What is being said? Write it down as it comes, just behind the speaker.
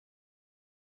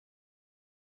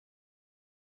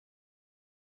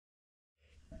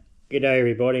G'day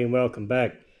everybody and welcome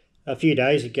back. A few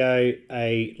days ago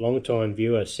a long-time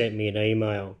viewer sent me an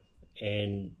email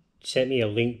and sent me a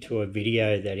link to a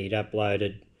video that he'd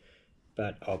uploaded,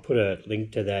 but I'll put a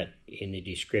link to that in the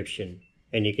description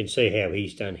and you can see how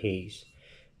he's done his.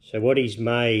 So what he's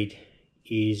made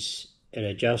is an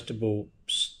adjustable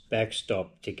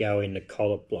backstop to go in the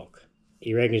collet block.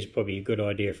 He reckons it's probably a good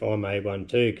idea if I made one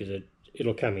too, because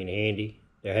it'll come in handy.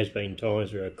 There has been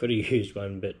times where I could have used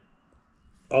one, but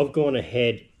I've gone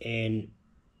ahead and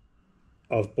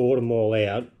I've bought them all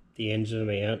out, the ends of them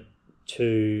out,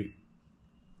 they're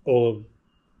all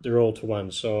to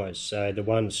one size, so the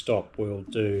one stop will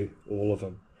do all of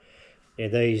them. Now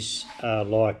these are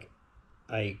like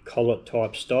a collet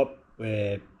type stop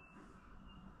where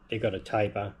they've got a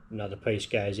taper, another piece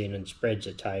goes in and spreads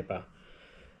a taper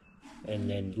and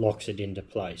then locks it into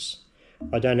place.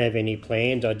 I don't have any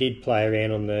plans. I did play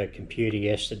around on the computer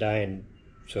yesterday and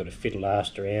sort of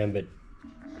fiddle-arsed around, but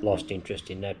lost interest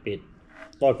in that bit.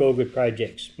 Like all good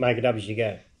projects, make it up as you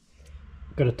go.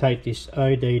 Got to take this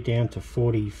OD down to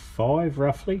 45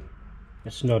 roughly.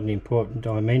 That's not an important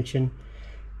dimension.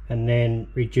 And then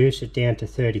reduce it down to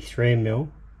 33mm,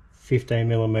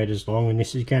 15mm long, and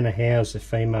this is going to house the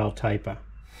female taper.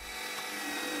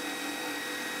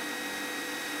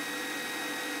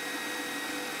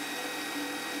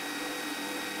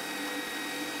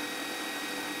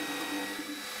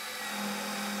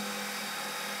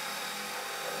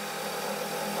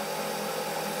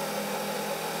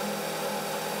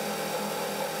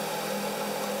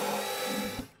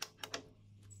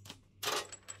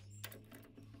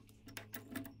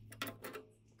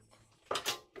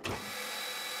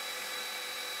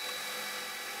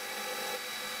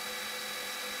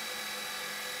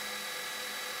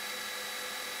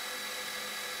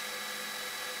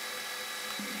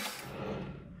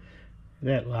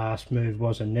 That last move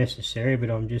wasn't necessary, but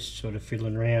I'm just sort of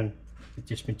fiddling around with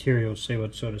this material to see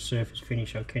what sort of surface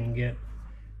finish I can get.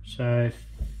 So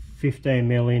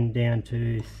 15mm in down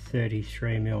to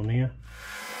 33mm now.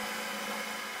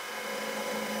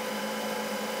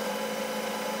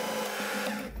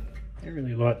 I don't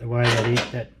really like the way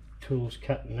that tool's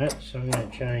cutting that, so I'm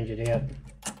going to change it out.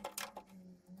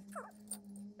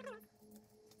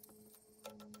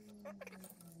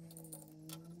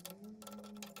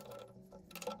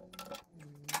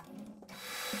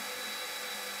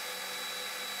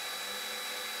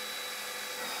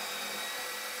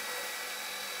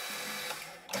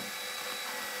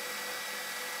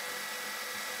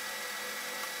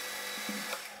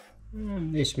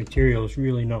 This material is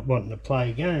really not wanting to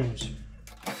play games.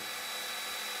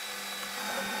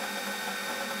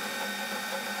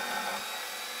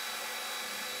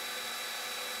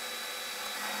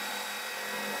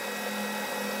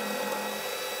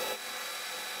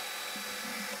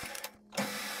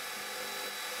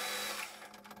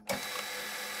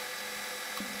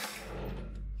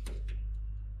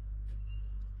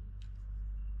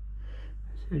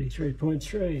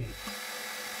 $33.3.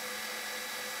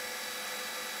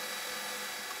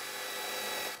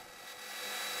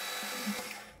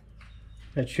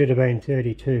 That should have been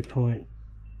 32.98,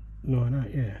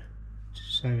 yeah.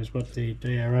 Same as what the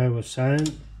DRO was saying.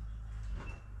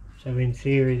 So in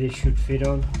theory this should fit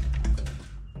on.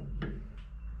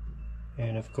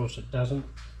 And of course it doesn't.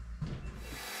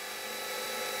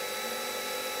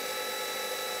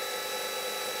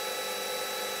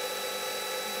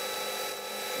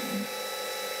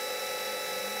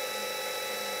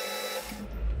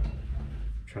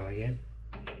 Try again.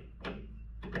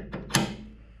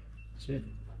 That's it.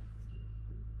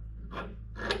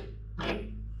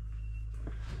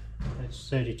 That's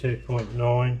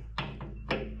 32.9.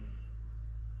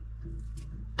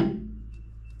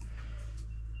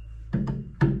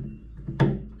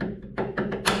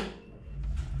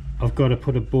 I've got to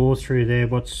put a bore through there,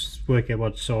 work out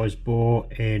what size bore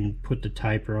and put the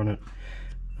taper on it.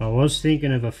 I was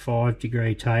thinking of a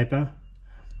 5-degree taper.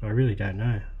 I really don't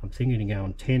know. I'm thinking of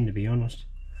going 10 to be honest.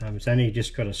 It's only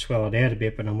just got to swell it out a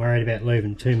bit, but I'm worried about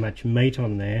leaving too much meat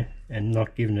on there and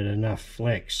not giving it enough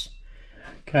flex.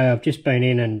 Okay, I've just been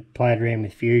in and played around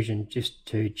with Fusion just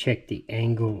to check the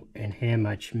angle and how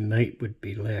much meat would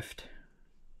be left.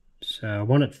 So I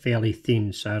want it fairly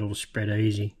thin so it'll spread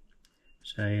easy.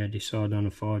 So I decided on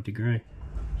a 5-degree.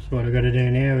 So what I've got to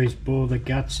do now is bore the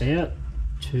guts out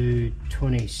to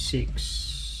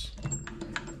 26.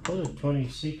 Call it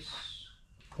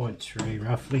 26.3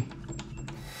 roughly.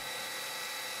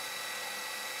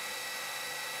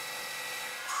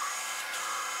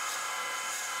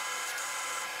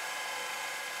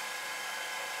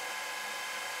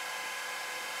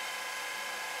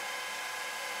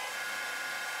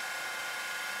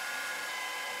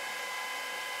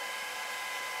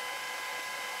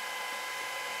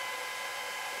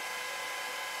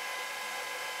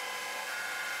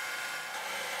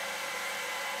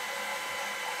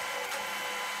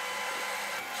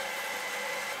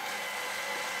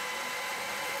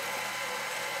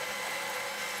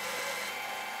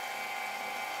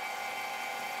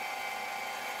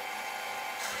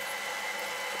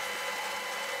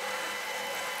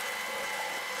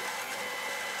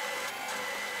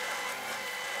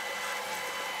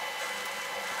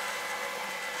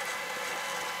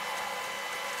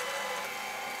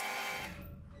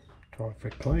 time for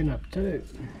cleanup too.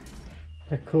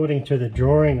 According to the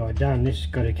drawing I done, this has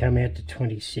got to come out to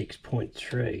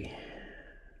 26.3.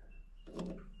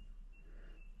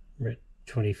 We're at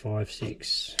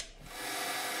 25.6.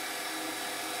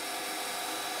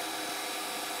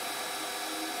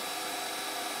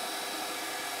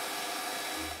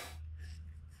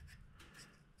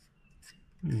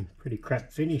 Pretty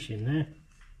crap finish in there.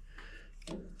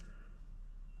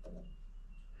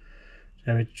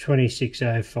 So it's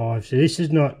 26.05. So this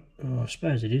is not, oh, I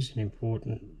suppose it is an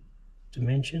important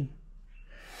dimension.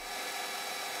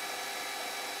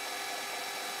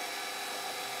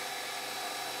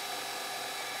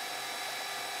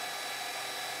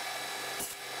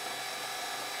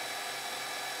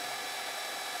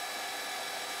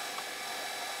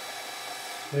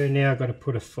 So now I've got to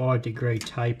put a 5-degree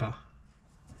taper.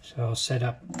 So I'll set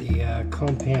up the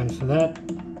compound for that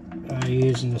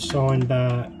using the sine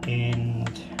bar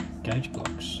and gauge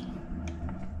blocks.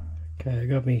 Okay, I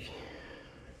got me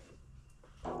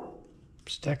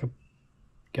stack of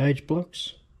gauge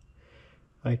blocks,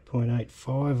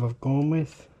 8.85 I've gone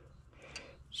with.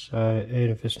 So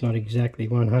even if it's not exactly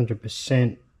 100%,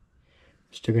 I'm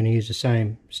still going to use the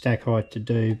same stack height to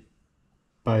do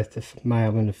both the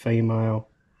male and the female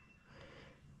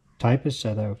tapers,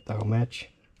 so they'll match.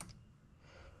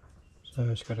 So I've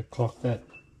just got to clock that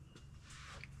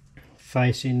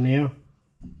face in now.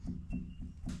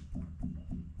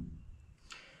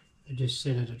 I just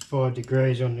set it at 5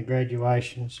 degrees on the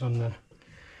graduations on the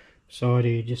side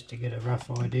here just to get a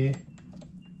rough idea.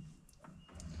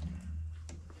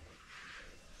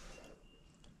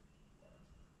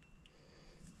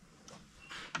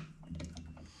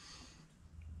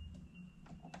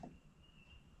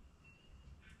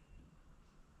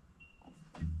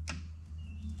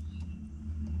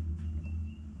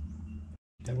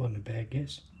 That wasn't a bad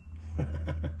guess.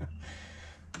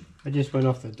 I just went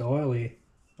off the dial here,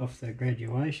 off the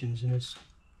graduations, and it's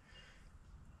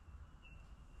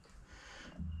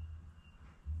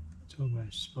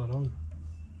almost spot on.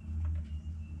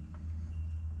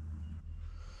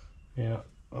 Now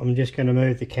I'm just going to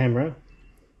move the camera.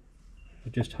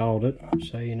 I'll just hold it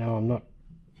so you know I'm not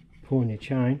pulling your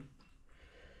chain.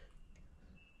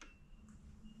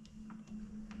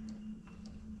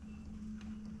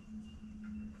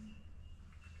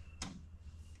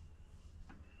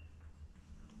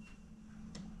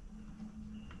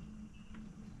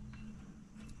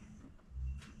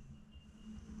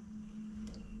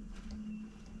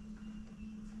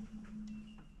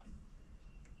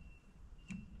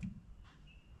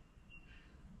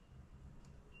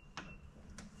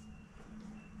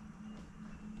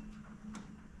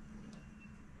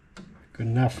 Good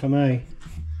enough for me.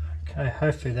 Okay,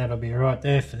 hopefully that'll be right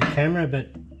there for the camera, but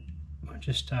I'll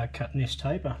just start cutting this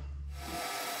taper.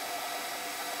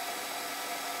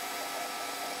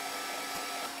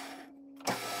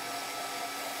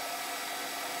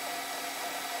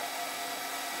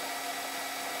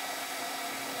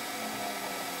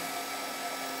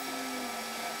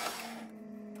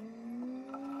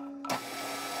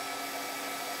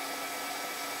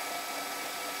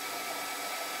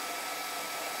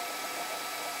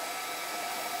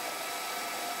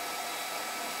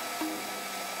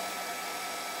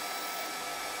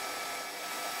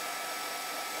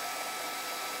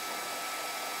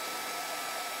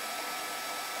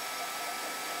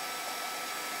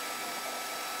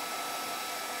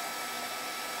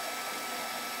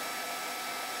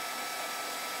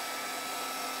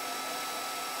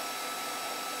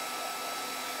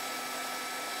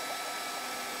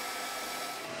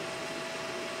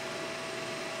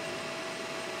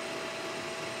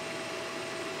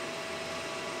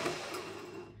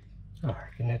 I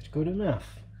reckon that's good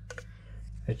enough.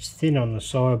 It's thin on the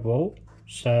sidewall,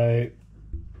 so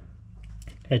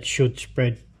it should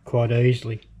spread quite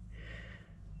easily.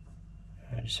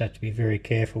 I just have to be very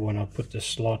careful when I put the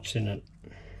slots in it.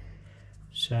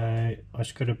 So I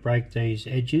just got to break these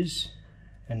edges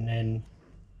and then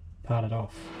part it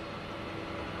off.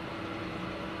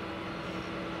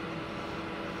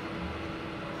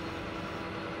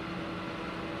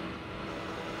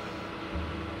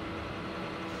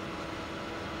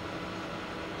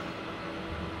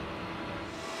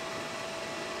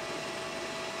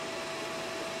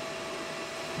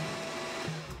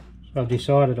 So I've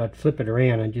decided I'd flip it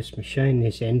around and just machine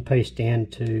this end piece down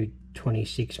to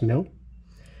 26mm.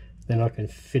 Then I can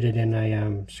fit it in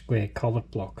a square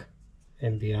collet block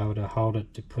and be able to hold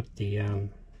it to put the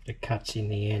cuts in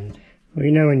the end. Well,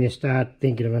 you know when you start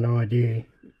thinking of an idea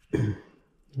and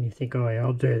you think, oh yeah,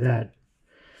 I'll do that,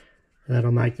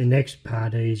 that'll make the next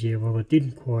part easier. Well, it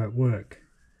didn't quite work.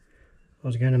 I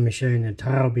was going to machine the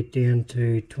tail bit down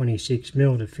to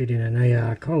 26mm to fit in an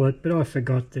ER collet, but I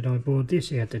forgot that I bought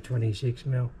this out to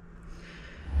 26mm.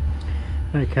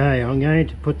 Okay, I'm going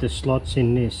to put the slots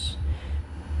in this.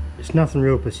 There's nothing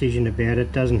real precision about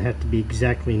it. Doesn't have to be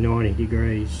exactly 90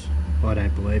 degrees, I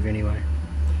don't believe anyway.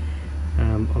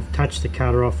 I've touched the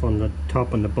cutter off on the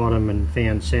top and the bottom and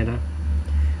found centre.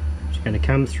 It's going to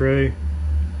come through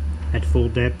at full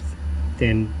depth,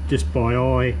 then just by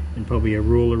eye and probably a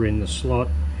ruler in the slot,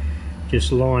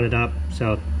 just line it up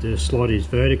so the slot is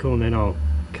vertical, and then I'll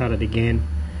cut it again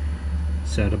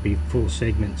so it'll be full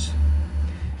segments.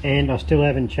 And I still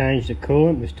haven't changed the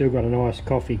coolant. We've still got a nice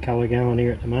coffee colour going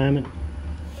here at the moment.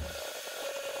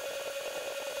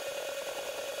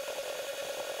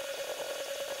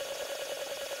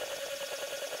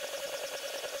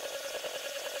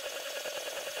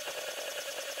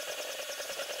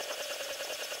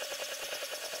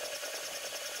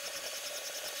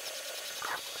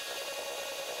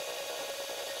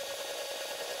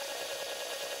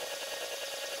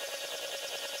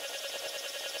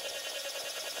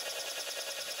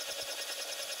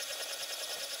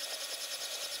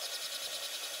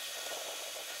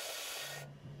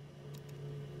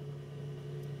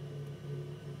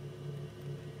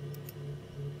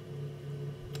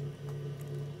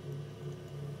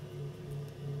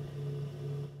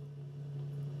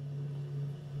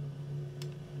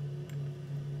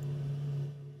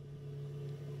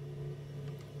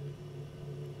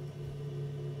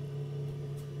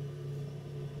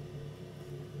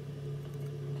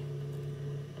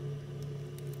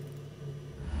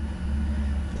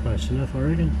 Close enough, I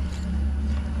reckon.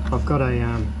 I've got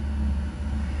a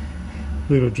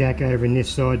little jack over in this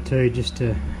side too, just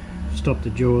to stop the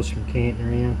jaws from canting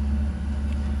around.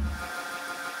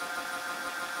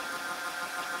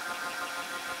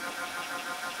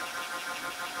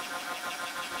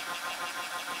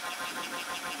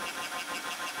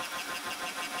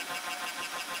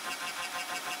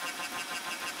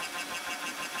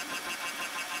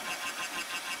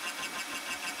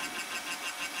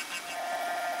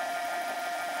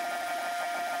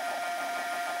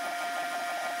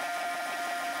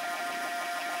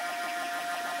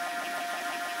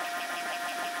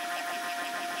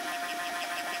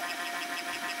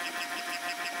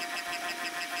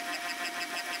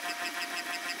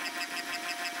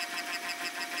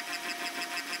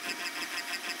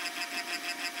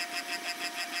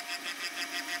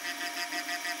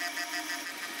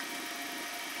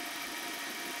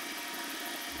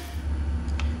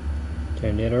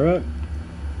 Turned out alright.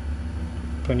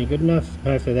 Plenty good enough.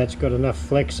 Hopefully that's got enough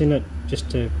flex in it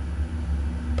just to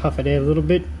puff it out a little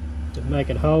bit to make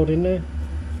it hold in there.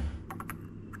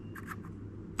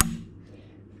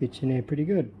 Fits in there pretty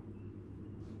good.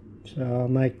 So I'll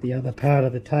make the other part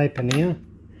of the taper now.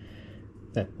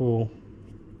 That will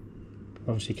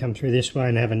obviously come through this way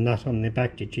and have a nut on the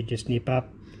back that you just nip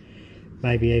up.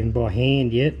 Maybe even by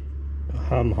hand yet.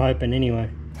 I'm hoping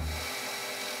anyway.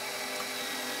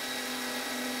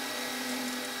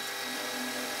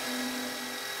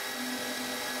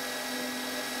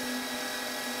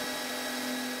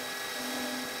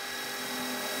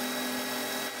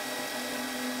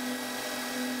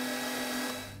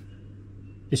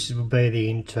 This will be the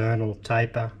internal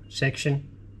taper section.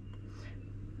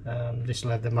 This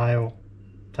will have the male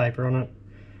taper on it.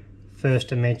 First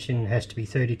dimension has to be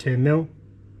 32mm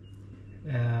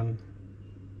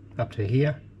up to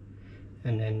here,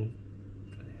 and then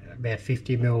about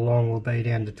 50mm long will be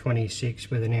down to 26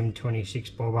 with an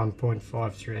M26 by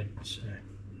 1.5 thread. So.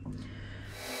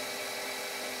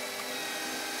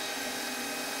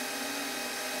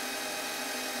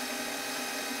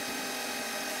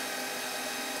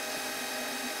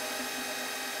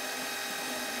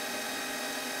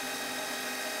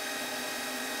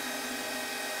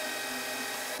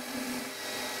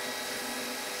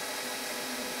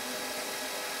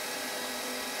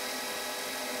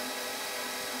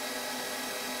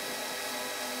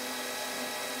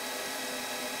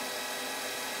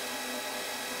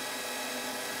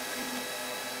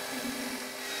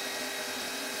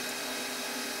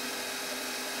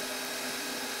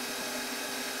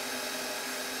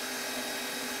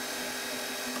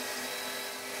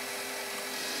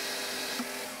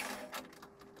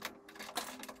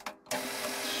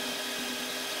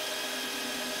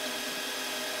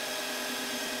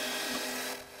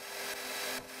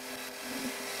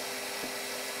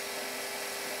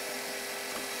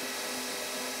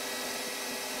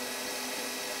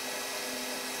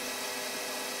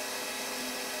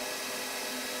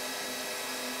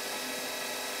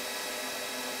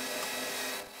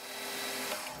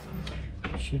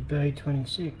 Should be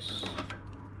 26.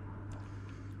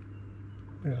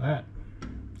 Look at that.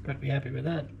 Got to be happy with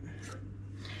that.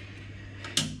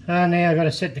 Now I've got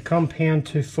to set the compound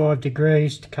to 5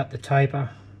 degrees to cut the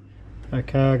taper.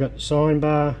 Okay, I've got the sign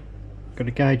bar, got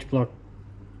a gauge block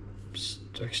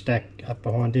stacked up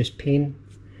behind this pin,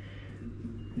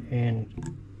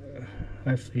 and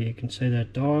hopefully you can see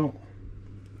that dial.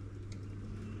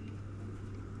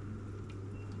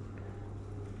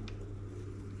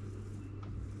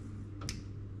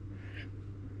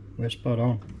 We're spot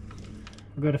on.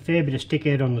 I've got a fair bit of stick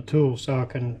out on the tool, so I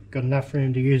got enough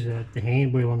room to use the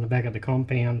hand wheel on the back of the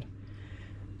compound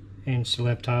and still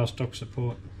have tailstock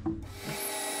support.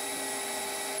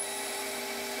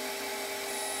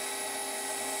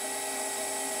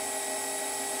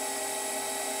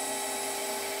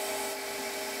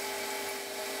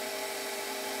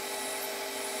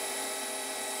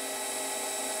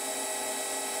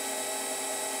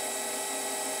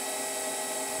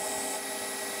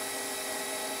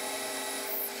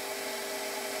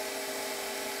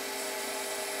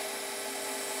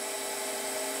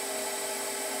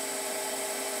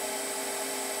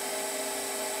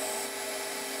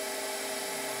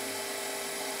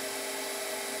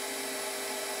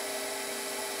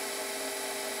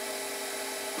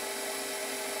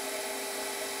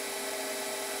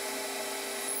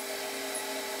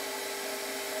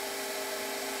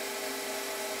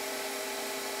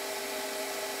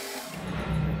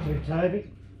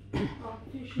 Toby? Oh,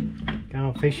 fishing.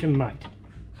 Going fishing, mate.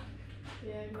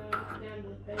 Yeah, no, down to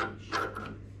the beach.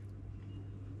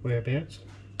 Whereabouts?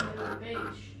 Down to the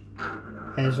beach.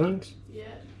 Haslings? Yeah.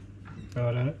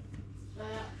 Righto.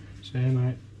 So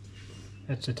mate,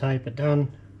 that's the taper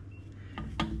done.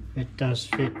 It does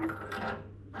fit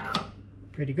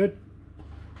pretty good.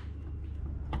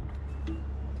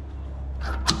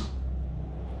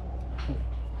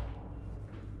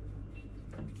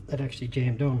 That actually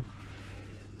jammed on.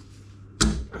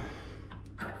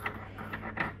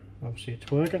 Obviously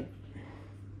it's working.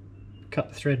 Cut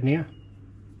the thread now.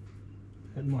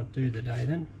 That might do the day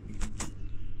then.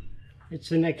 It's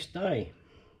the next day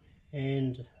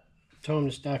and time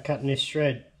to start cutting this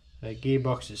thread. The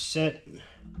gearbox is set,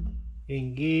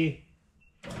 in gear.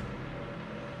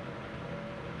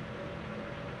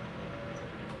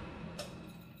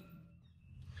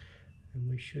 And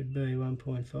we should be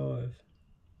 1.5.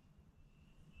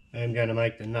 I'm going to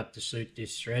make the nut to suit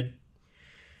this thread.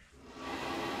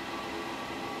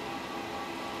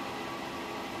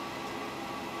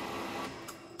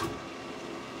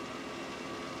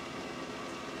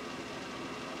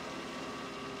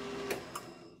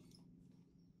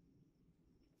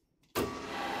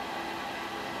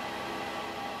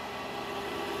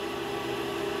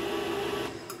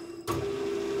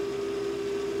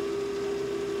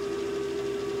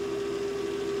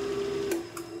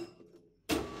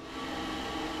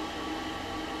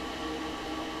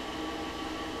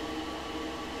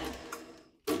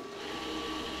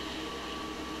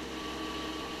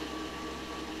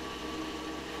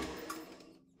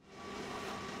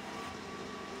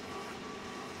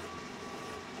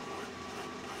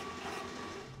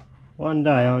 One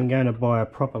day I'm going to buy a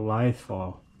proper lathe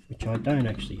file, which I don't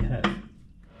actually have.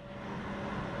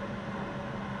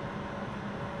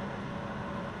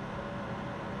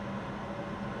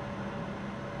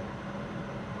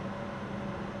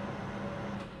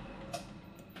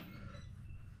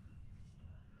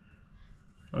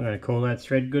 I'm going to call that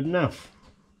thread good enough.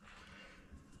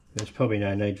 There's probably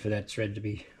no need for that thread to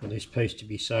be, or this piece to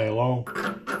be so long.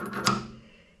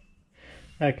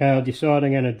 Okay, I'll decide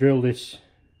I'm going to drill this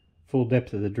full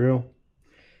depth of the drill,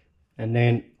 and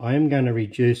then I am going to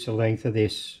reduce the length of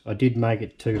this. I did make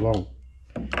it too long.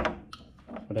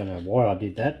 I don't know why I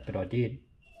did that, but I did.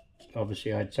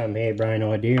 Obviously I had some harebrained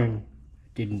idea and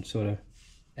it didn't sort of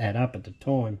add up at the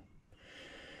time.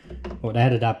 Well, it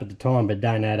added up at the time, but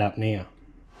don't add up now.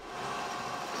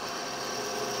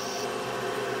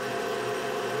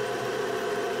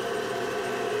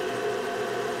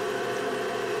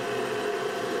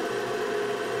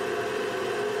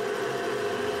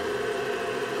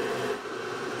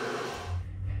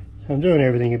 I'm doing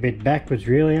everything a bit backwards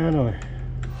really, aren't I?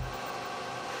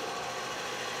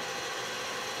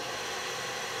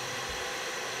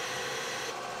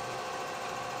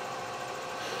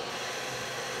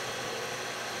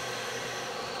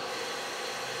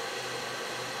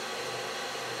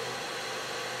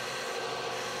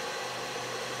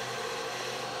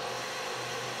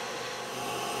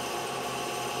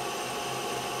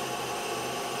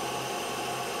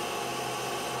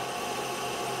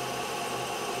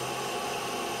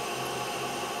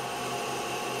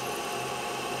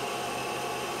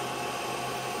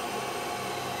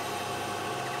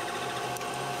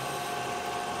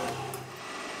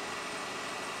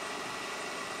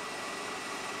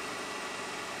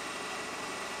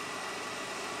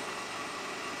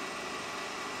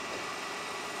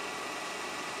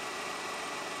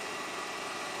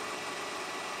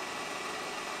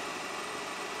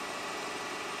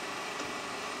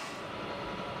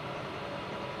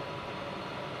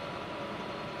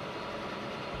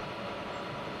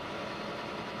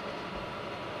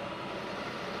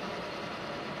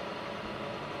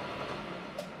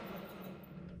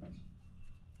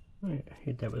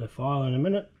 Hit that with a file in a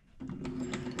minute,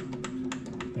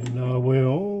 and I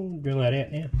will drill that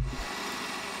out now.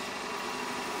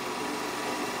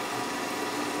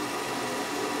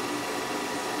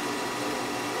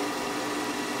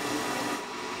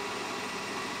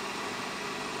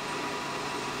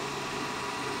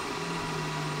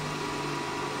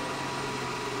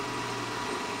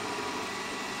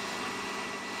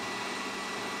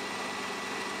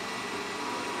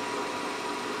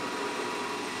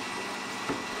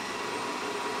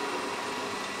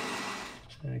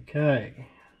 Okay,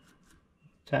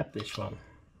 tap this one.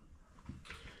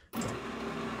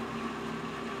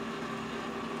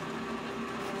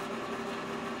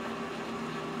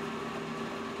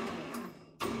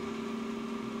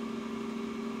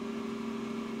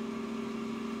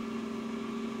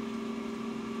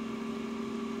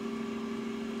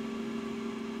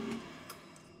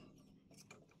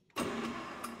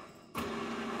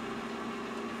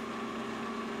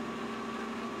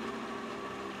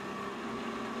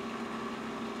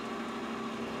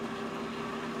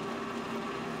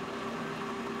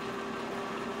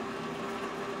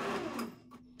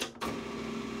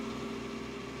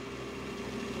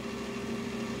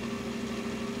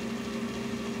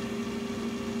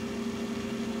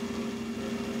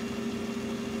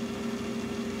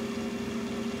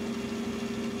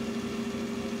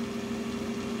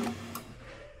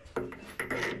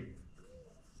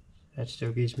 That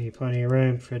still gives me plenty of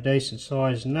room for a decent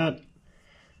sized nut.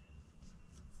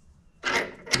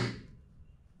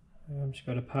 I'm just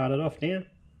got to part it off now,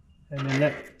 and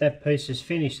then that piece is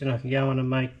finished, and I can go on and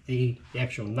make the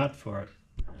actual nut for it.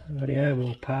 Rightio,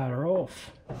 we'll part her off.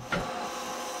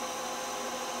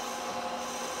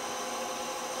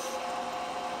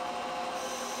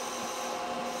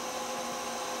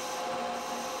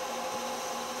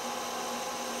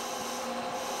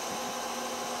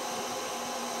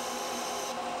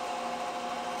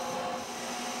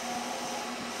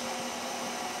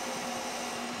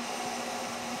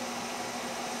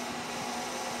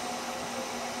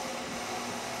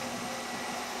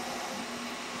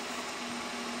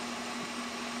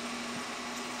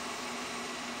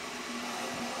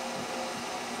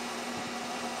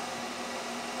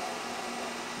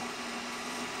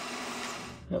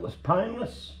 That was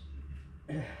painless.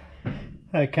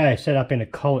 Okay, set up in a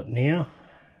collet now.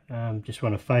 Just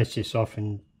want to face this off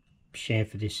and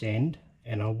chamfer this end,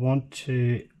 and I want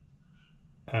to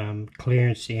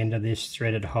clearance the end of this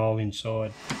threaded hole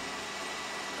inside.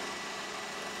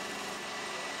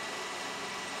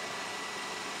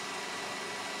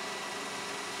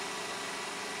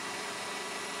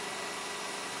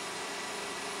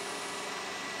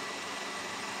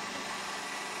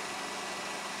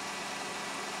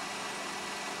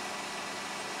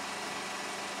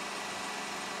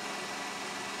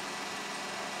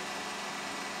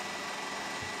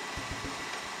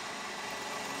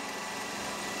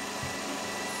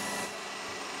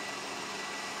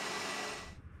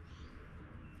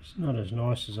 It's not as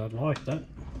nice as I'd like that.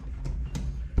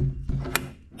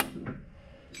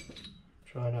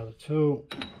 Try another tool.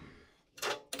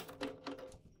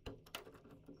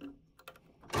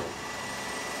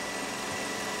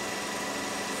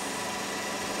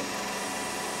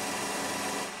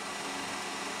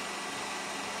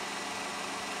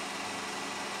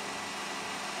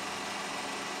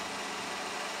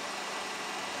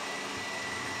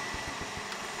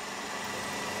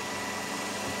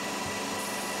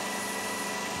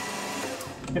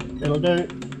 Yep, that'll do.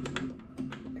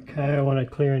 Okay, I want to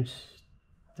clearance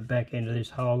the back end of this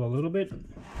hole a little bit.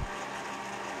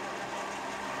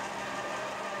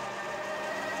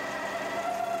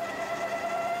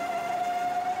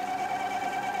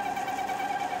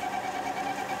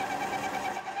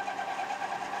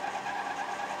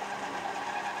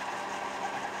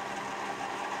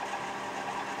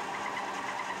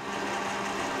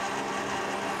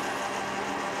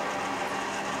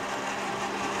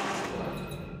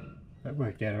 That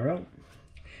worked out alright.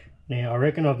 Now I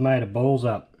reckon I've made a balls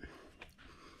up.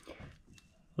 I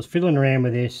was fiddling around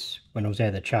with this when I was out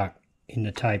of the chuck in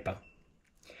the taper.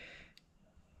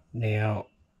 Now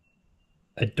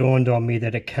it dawned on me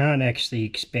that it can't actually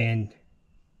expand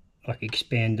these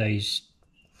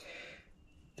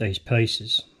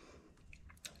pieces,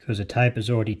 because the taper's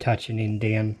already touching in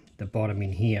down the bottom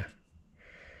in here.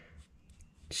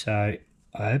 So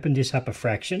I opened this up a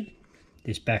fraction,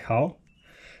 this back hole,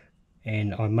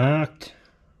 and I marked,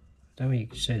 I don't know if you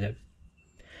can see that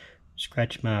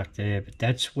scratch mark there, but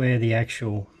that's where the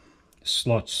actual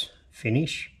slots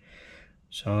finish.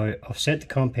 So I've set the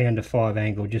compound to 5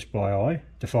 angle just by eye,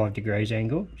 to 5 degrees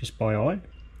angle just by eye.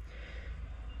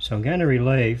 So I'm going to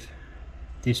relieve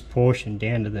this portion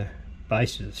down to the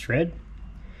base of the thread.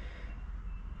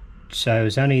 So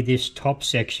it's only this top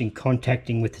section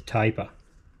contacting with the taper,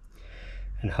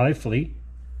 and hopefully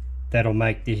that'll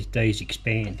make these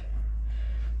expand.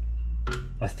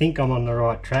 I think I'm on the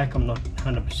right track, I'm not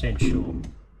 100% sure.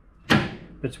 But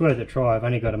it's worth a try. I've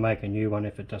only got to make a new one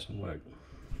if it doesn't work.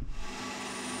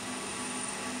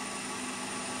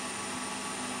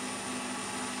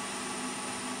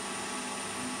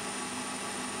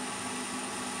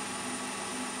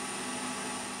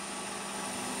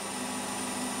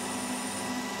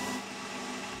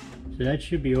 So that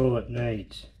should be all it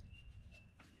needs.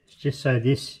 It's just so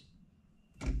this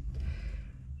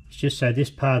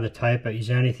part of the taper is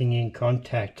the only thing in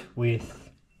contact with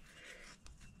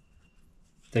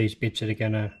these bits that are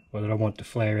gonna, well, that I want to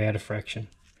flare out a fraction.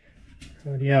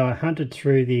 Yeah, I hunted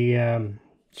through the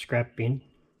scrap bin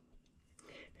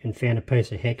and found a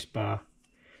piece of hex bar,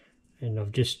 and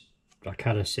I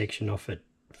cut a section off it,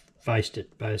 faced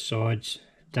it both sides.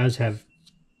 It does have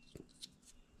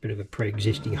bit of a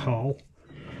pre-existing hole,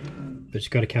 but it's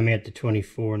got to come out to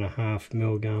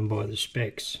 24.5mm going by the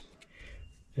specs.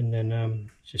 And then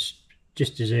just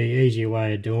as an easier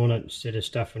way of doing it, instead of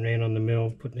stuffing around on the mill,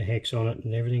 putting a hex on it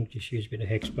and everything, just use a bit of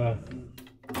hex bar.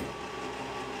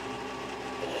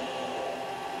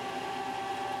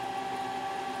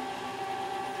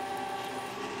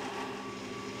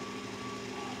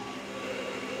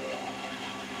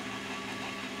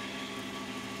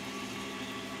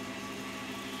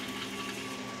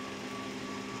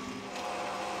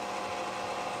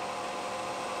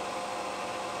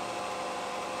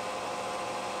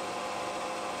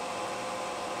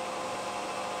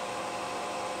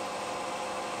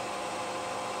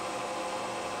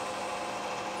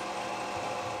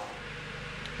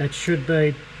 That should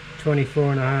be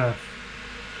 24.5.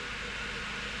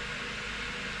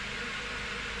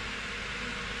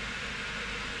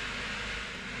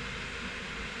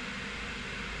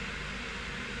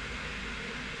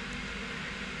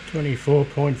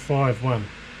 .51.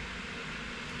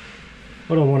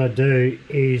 What I want to do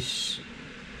is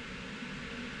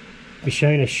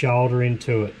machine a shoulder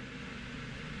into it.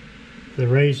 The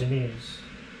reason is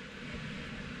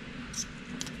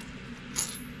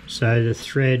so the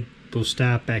thread will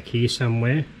start back here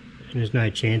somewhere, and there's no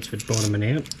chance of it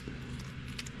bottoming out.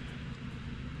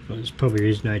 Well, there probably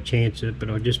is no chance of it, but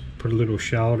I'll just put a little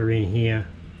shoulder in here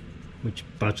which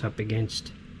butts up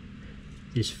against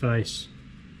this face.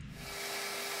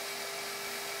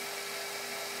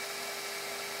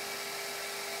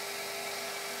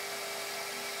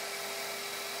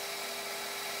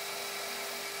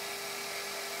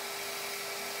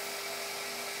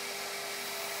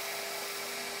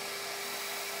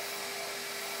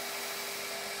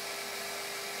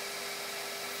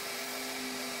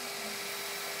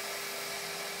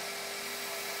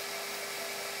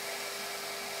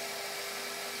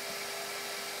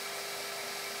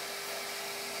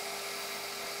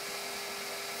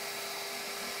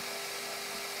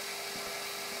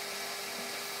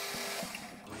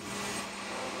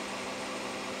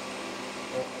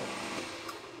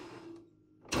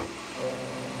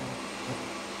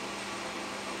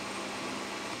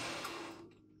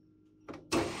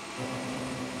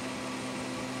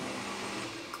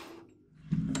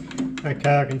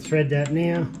 Okay, I can thread that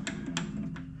now.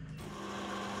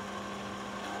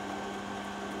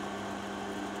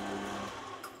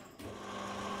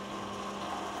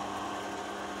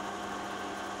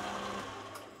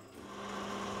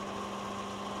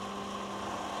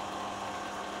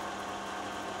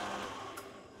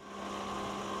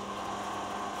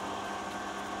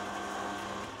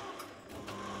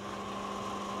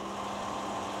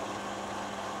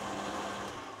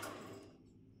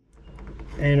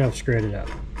 And I've screwed it up.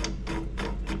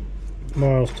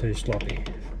 Miles too sloppy.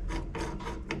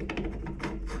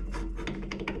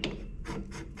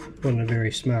 Wasn't a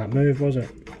very smart move, was it?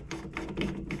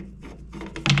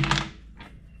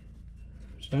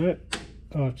 So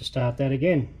I'll have to start that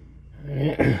again.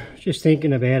 Just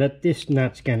thinking about it, this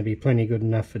nut's going to be plenty good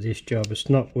enough for this job. It's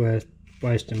not worth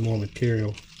wasting more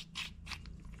material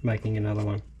making another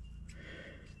one.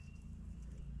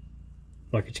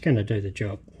 Like, it's going to do the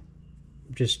job.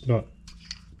 I'm just not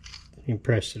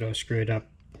impressed that I screwed up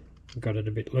and got it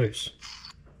a bit loose.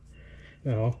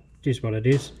 Well, it is what it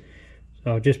is.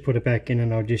 So I'll just put it back in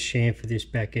and I'll just chamfer this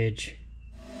back edge.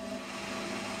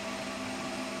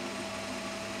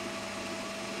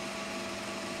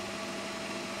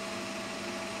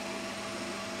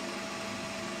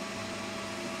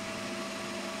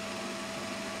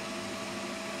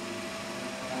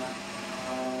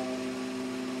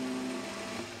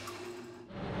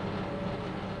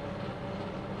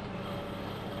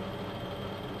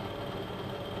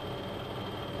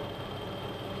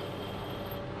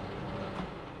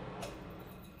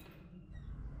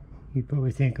 You're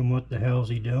probably thinking, what the hell's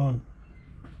he doing?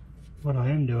 What I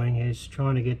am doing is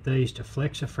trying to get these to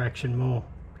flex a fraction more,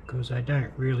 because they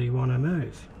don't really want to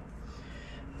move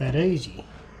that easy.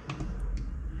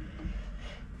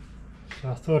 So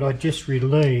I thought I'd just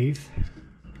relieve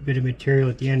a bit of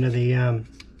material at the end of the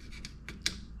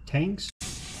tanks.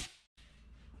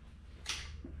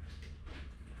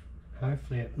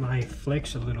 Hopefully it may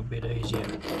flex a little bit easier.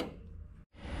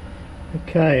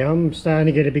 Okay, I'm starting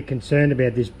to get a bit concerned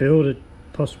about this build. It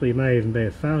possibly may even be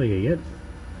a failure yet.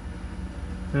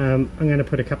 I'm going to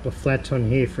put a couple of flats on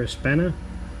here for a spanner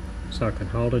so I can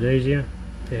hold it easier.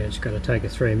 Yeah, it's got to take a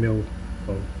 3mm,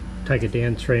 or take it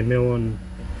down 3mm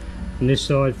on this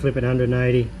side, flip it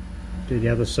 180, do the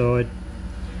other side.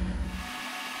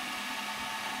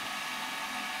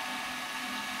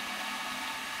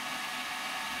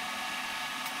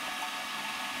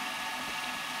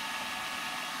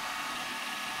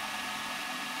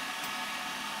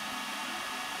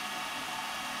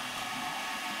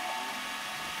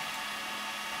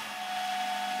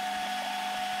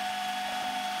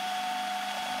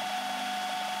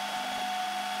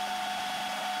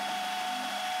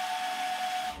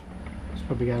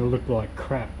 Probably going to look like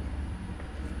crap,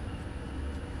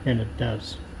 and it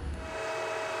does.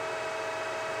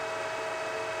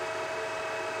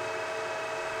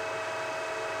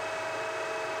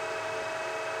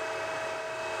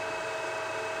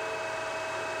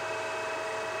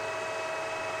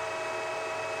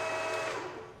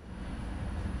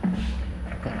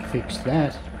 That fixed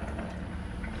that.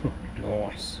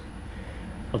 Nice.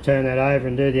 I'll turn that over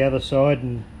and do the other side,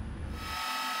 and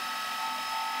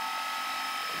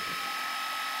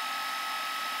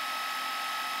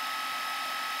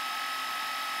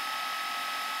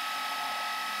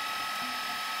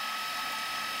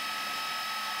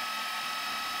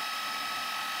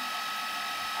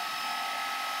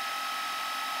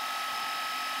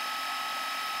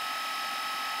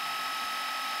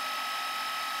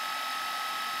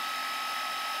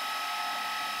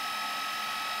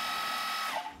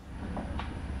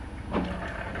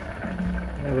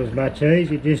that was much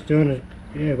easier, just doing a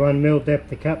 1mm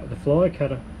depth of cut with the fly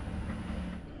cutter.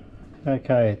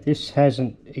 Okay, this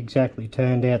hasn't exactly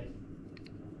turned out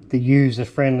the user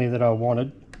friendly that I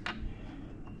wanted,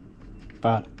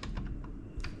 but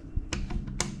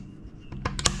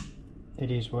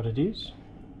it is what it is.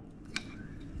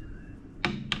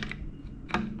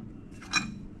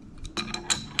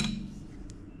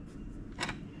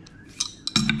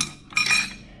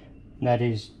 That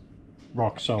is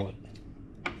rock solid.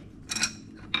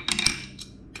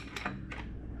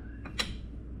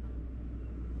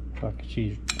 Like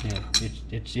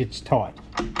it's tight.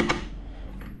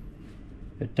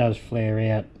 It does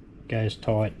flare out, goes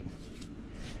tight.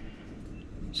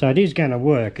 So it is going to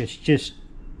work. It's just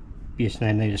you just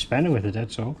need a spanner with it,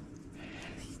 that's all.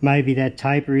 Maybe that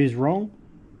taper is wrong.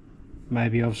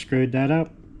 Maybe I've screwed that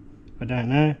up. I don't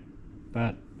know.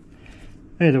 But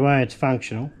either way, it's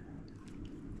functional.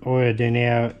 All I do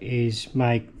now is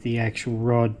make the actual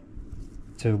rod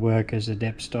to work as a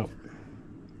depth stop.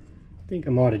 I think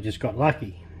I might have just got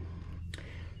lucky.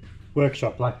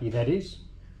 Workshop lucky, that is.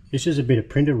 This is a bit of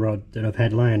printer rod that I've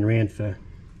had laying around for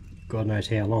God knows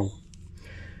how long.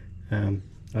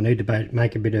 I need to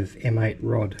make a bit of M8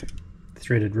 rod,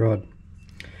 threaded rod.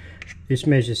 This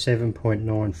measures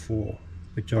 7.94,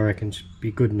 which I reckon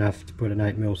be good enough to put an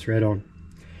 8mm thread on.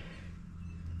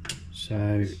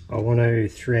 So I want to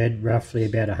thread roughly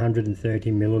about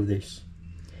 130mm of this.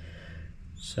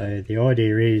 So the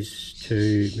idea is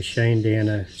to machine down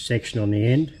a section on the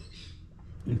end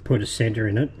and put a center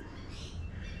in it,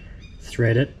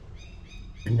 thread it,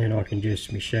 and then I can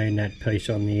just machine that piece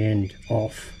on the end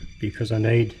off, because I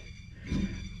need,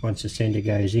 once the center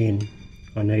goes in,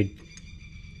 I need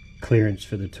clearance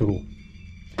for the tool.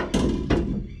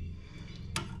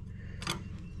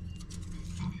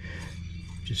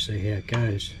 Just see how it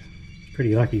goes.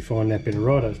 Pretty lucky finding that bit of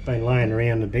rod. It's been laying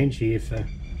around the bench here for,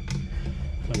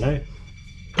 I don't know,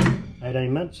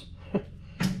 18 months.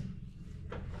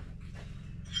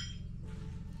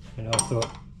 And I thought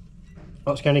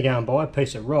I was going to go and buy a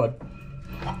piece of rod.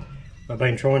 I've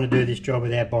been trying to do this job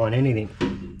without buying anything.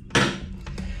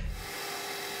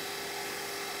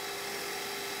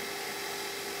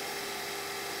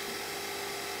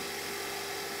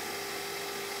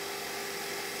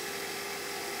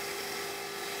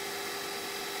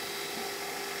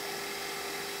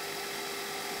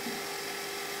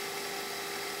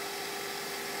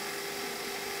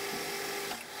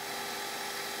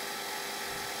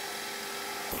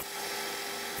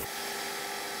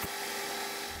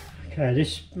 Okay,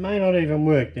 this may not even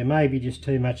work. There may be just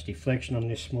too much deflection on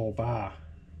this small bar.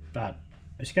 but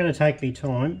it's going to take me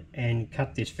time and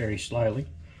cut this very slowly.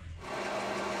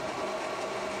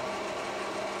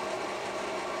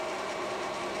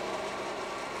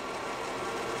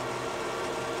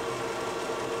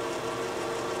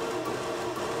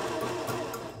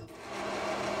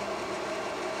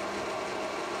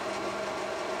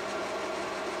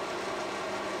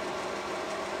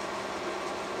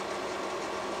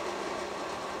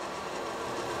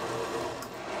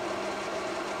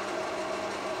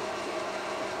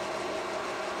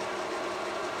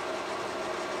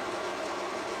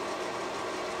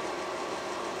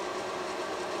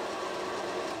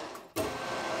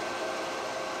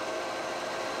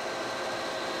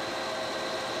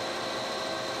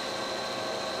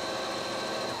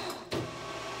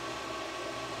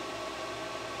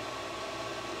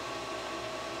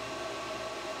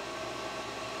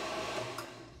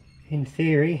 In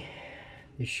theory,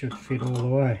 this should fit all the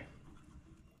way.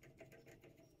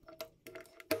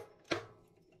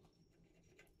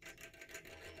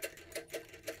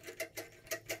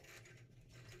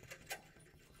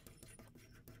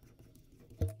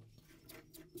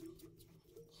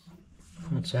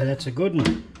 I'd say that's a good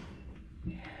one.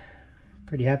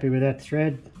 Pretty happy with that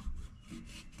thread.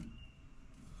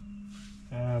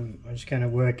 I'm just going to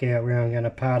work out where I'm going to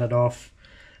part it off,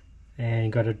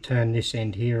 and got to turn this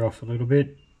end here off a little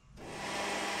bit.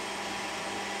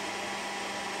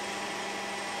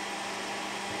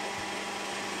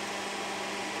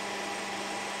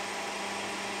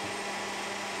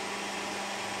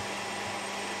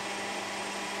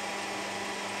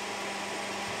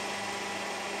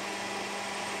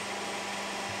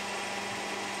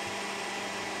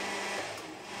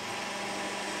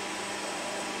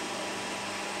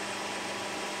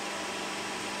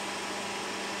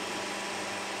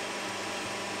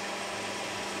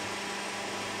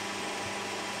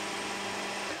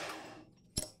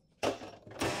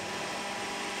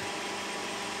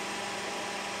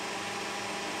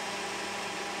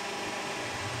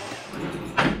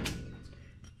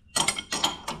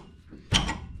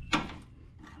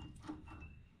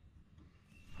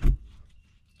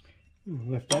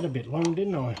 Left that a bit long,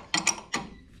 didn't I?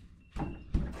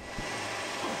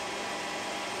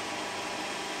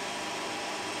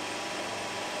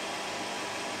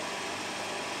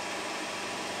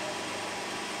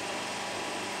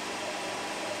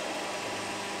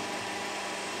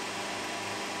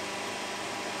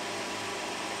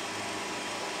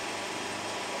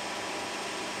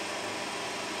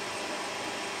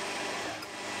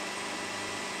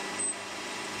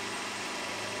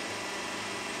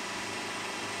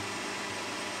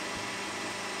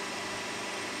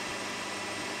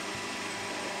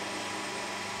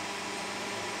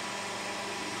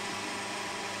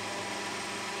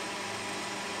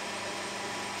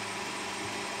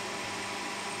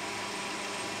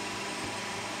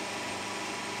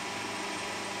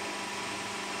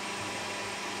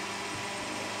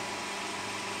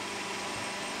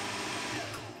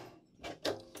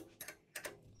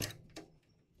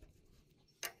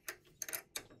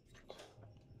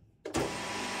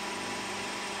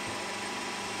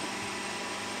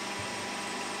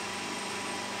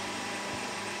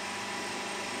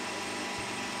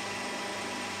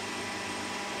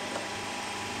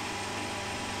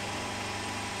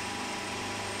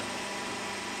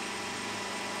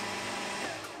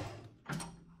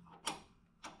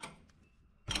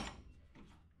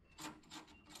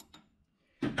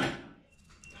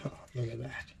 Look at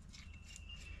that.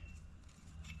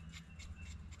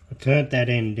 I turned that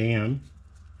end down.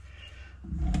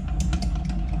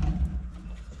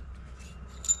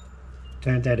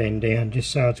 Turned that end down just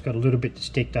so it's got a little bit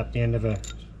sticked up the end of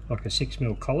like a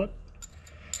 6mm collet.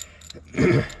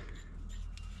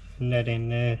 And that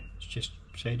end there, it's just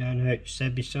so you don't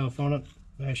stab yourself on it,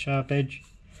 no sharp edge.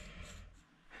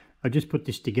 I just put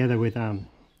this together with a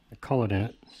collet in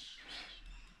it,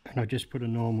 and I just put a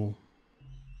normal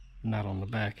nut on the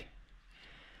back.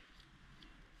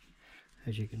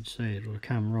 As you can see, it'll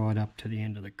come right up to the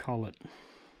end of the collet.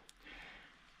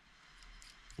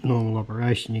 Normal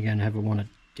operation, you're going to want it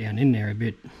down in there a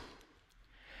bit,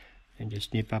 and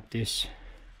just nip up this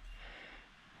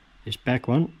back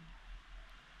one,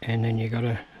 and then you got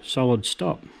a solid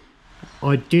stop.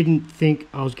 I didn't think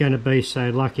I was going to be so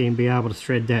lucky and be able to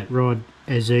thread that rod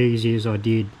as easy as I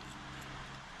did,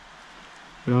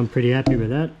 but I'm pretty happy with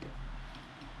that.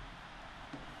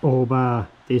 All bar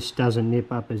this doesn't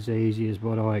nip up as easy as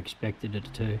what I expected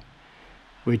it to,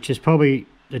 which is probably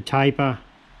the taper.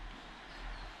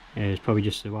 Yeah, it's probably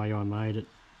just the way I made it,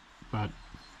 but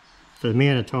for the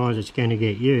amount of times it's going to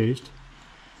get used,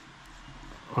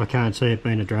 I can't see it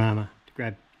being a drama to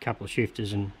grab a couple of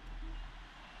shifters and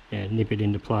yeah, nip it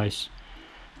into place.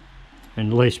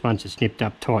 And at least once it's nipped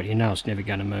up tight, you know it's never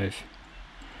going to move.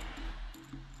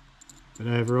 But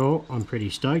overall, I'm pretty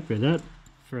stoked with that.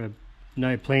 For a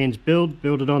no plans build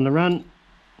it on the run.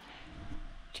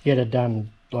 To get it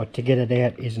done, like to get it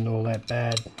out isn't all that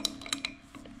bad.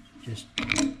 Just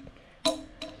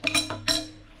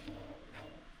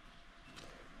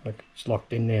like it's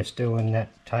locked in there still in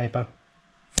that taper.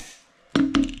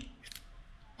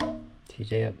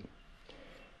 He's out.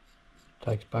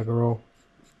 Takes bugger all.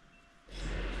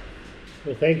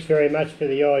 Well, thanks very much for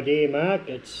the idea, Mark.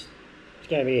 It's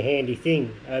going to be a handy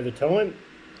thing over time,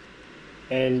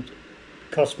 and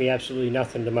cost me absolutely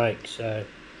nothing to make, so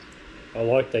I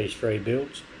like these free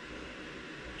builds.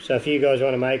 So if you guys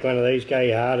want to make one of these, go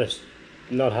your hardest.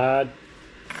 Not hard,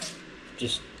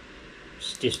 just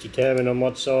determine on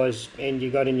what size end you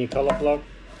got in your collet block,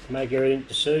 make everything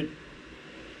to suit.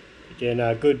 But yeah,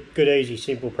 no, good easy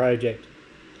simple project.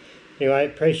 Anyway,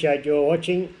 appreciate your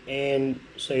watching and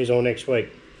see you all next week.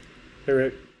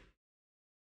 Hooroo.